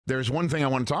there's one thing I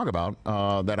want to talk about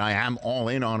that I am all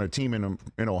in on a team in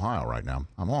Ohio right now.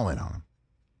 I'm all in on them.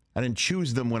 I didn't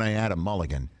choose them when I had a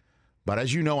mulligan. But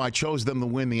as you know, I chose them to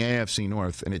win the AFC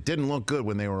North, and it didn't look good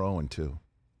when they were 0-2.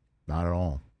 Not at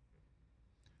all.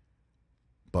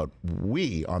 But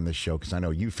we on this show, because I know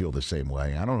you feel the same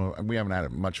way. I don't know. We haven't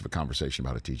had much of a conversation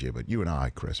about it, TJ, but you and I,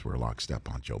 Chris, were lockstep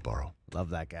on Joe Burrow. Love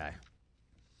that guy.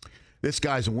 This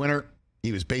guy's a winner.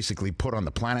 He was basically put on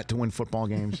the planet to win football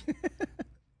games.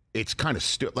 It's kind of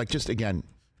like, just again,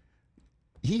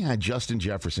 he had Justin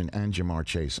Jefferson and Jamar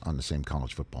Chase on the same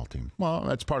college football team. Well,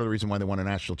 that's part of the reason why they won a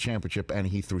national championship, and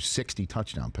he threw 60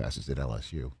 touchdown passes at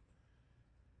LSU.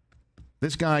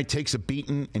 This guy takes a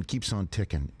beating and keeps on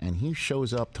ticking, and he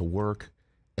shows up to work,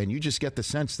 and you just get the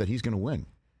sense that he's going to win.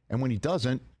 And when he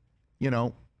doesn't,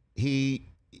 he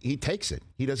takes it.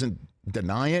 He doesn't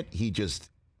deny it. He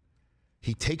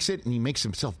takes it, and he makes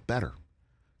himself better.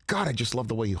 God, I just love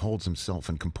the way he holds himself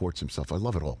and comports himself. I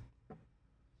love it all.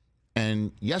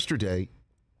 And yesterday,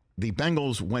 the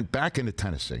Bengals went back into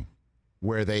Tennessee,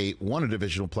 where they won a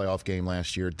divisional playoff game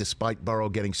last year, despite Burrow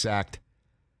getting sacked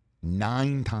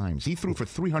 9 times. He threw for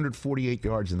 348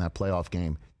 yards in that playoff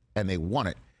game, and they won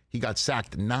it. He got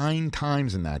sacked 9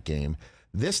 times in that game.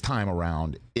 This time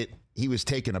around, he was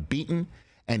taking a beating,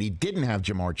 and he didn't have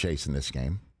Jamar Chase in this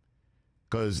game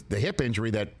because the hip injury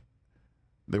that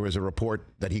there was a report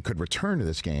that he could return to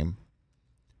this game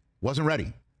wasn't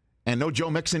ready. And no Joe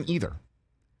Mixon either.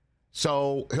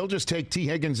 So he'll just take T.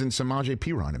 Higgins and Samaje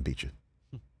Perine and beat you.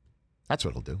 That's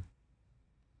what he'll do.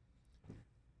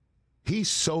 He's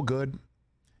so good.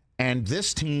 And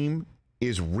this team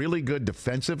is really good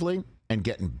defensively and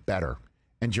getting better.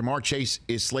 And Jamar Chase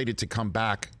is slated to come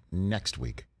back next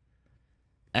week.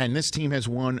 And this team has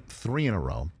won 3 in a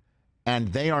row. And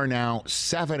they are now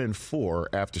 7-4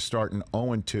 after starting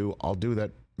 0-2. I'll do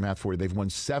that math for you. They've won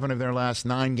 7 of their last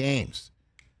 9 games.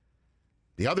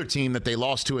 The other team that they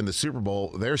lost to in the Super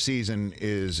Bowl, their season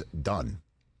is done.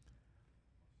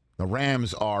 The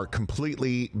Rams are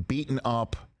completely beaten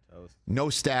up. No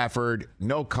Stafford,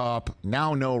 no Kupp,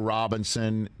 now no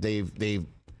Robinson. Their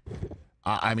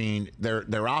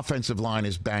offensive line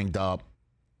is banged up.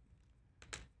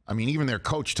 I mean, even their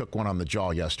coach took one on the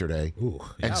jaw yesterday. Ooh,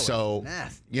 and so,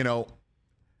 the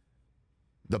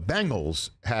Bengals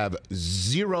have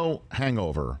 0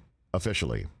 hangover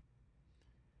officially.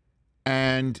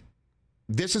 And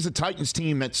this is a Titans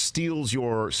team that steals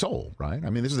your soul, right? I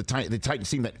mean, this is the Titans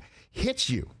team that hits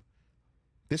you.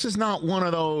 This is not one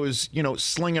of those,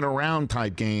 sling it around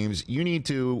type games. You need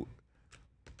to,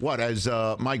 as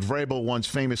Mike Vrabel once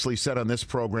famously said on this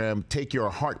program, take your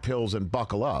heart pills and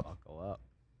buckle up.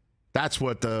 That's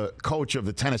what the coach of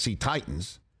the Tennessee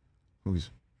Titans, who's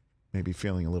maybe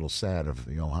feeling a little sad of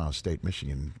the Ohio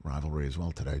State-Michigan rivalry as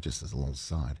well today, just as a little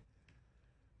side.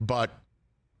 But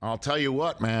I'll tell you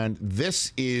what, man,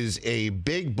 this is a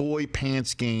big boy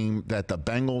pants game that the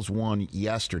Bengals won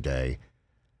yesterday.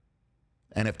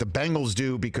 And if the Bengals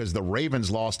do, because the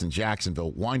Ravens lost in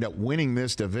Jacksonville, wind up winning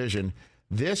this division,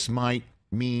 this might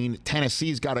mean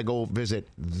Tennessee's got to go visit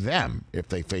them if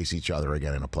they face each other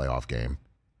again in a playoff game.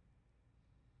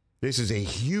 This is a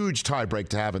huge tiebreak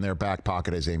to have in their back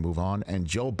pocket as they move on, and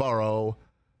Joe Burrow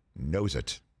knows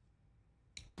it.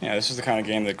 Yeah, this is the kind of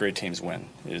game that great teams win.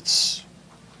 It's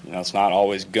not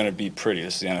always going to be pretty.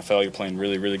 This is the NFL. You're playing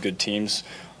really, really good teams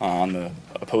on the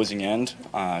opposing end.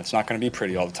 It's not going to be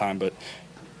pretty all the time, but,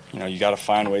 you got to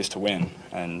find ways to win,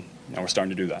 and we're starting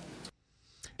to do that.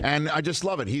 And I just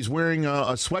love it. He's wearing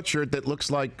a sweatshirt that looks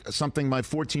like something my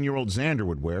 14-year-old Xander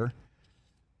would wear,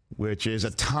 which is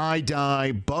a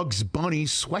tie-dye Bugs Bunny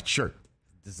sweatshirt.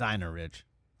 Designer, Rich.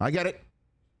 I get it.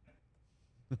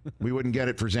 We wouldn't get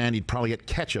it for Xander. He'd probably get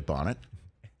ketchup on it.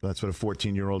 That's what a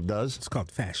 14-year-old does. It's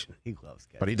called fashion. He loves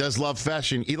ketchup. But he does love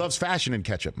fashion. He loves fashion and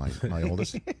ketchup, my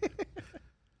oldest.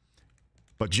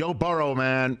 But Joe Burrow,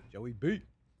 man. Joey B.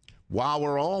 While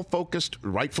we're all focused,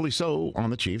 rightfully so, on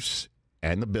the Chiefs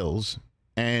and the Bills,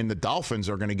 and the Dolphins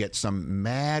are going to get some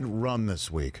mad run this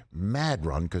week. Mad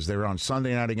run, because they're on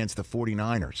Sunday night against the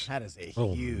 49ers. That is a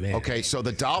huge... man. Okay, so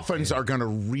the Dolphins are going to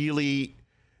really...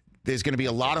 There's going to be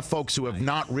a lot of folks who have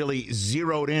not really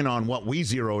zeroed in on what we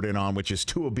zeroed in on, which is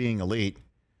Tua being elite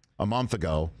a month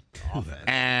ago.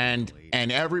 And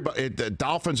everybody, the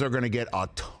Dolphins are going to get a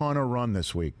ton of run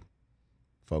this week,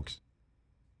 folks.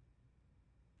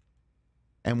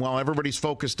 And while everybody's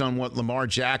focused on what Lamar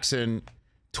Jackson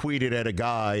tweeted at a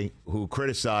guy who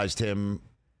criticized him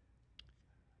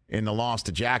in the loss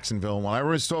to Jacksonville, while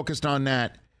everyone's focused on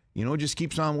that, who just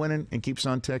keeps on winning and keeps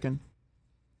on ticking?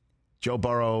 Joe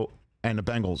Burrow and the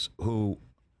Bengals, who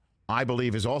I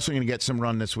believe is also going to get some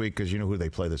run this week because you know who they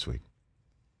play this week.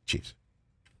 Chiefs.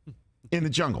 In the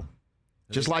jungle.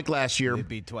 Just like last year. They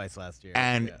beat twice last year.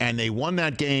 And they won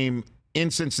that game in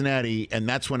Cincinnati, and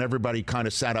that's when everybody kind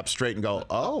of sat up straight and go,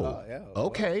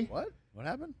 okay. What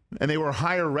happened? And they were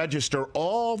higher register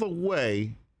all the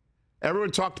way.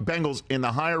 Everyone talked Bengals in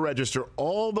the higher register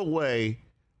all the way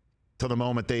to the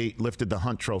moment they lifted the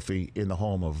Hunt Trophy in the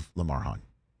home of Lamar Hunt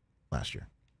last year.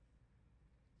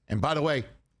 And by the way,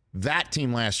 that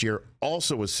team last year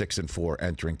also was 6-4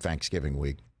 entering Thanksgiving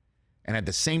week and had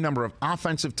the same number of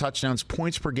offensive touchdowns,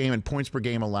 points per game, and points per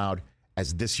game allowed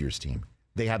as this year's team.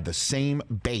 They have the same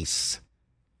base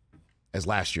as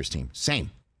last year's team.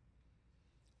 Same.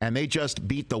 And they just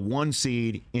beat the 1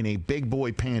 seed in a big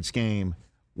boy pants game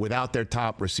without their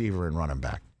top receiver and running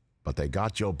back. But they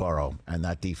got Joe Burrow and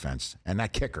that defense and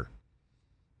that kicker.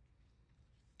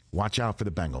 Watch out for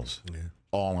the Bengals. Yeah.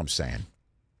 All I'm saying.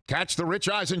 Catch the Rich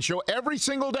Eisen Show every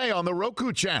single day on the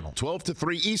Roku channel, 12 to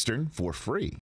 3 Eastern, for free.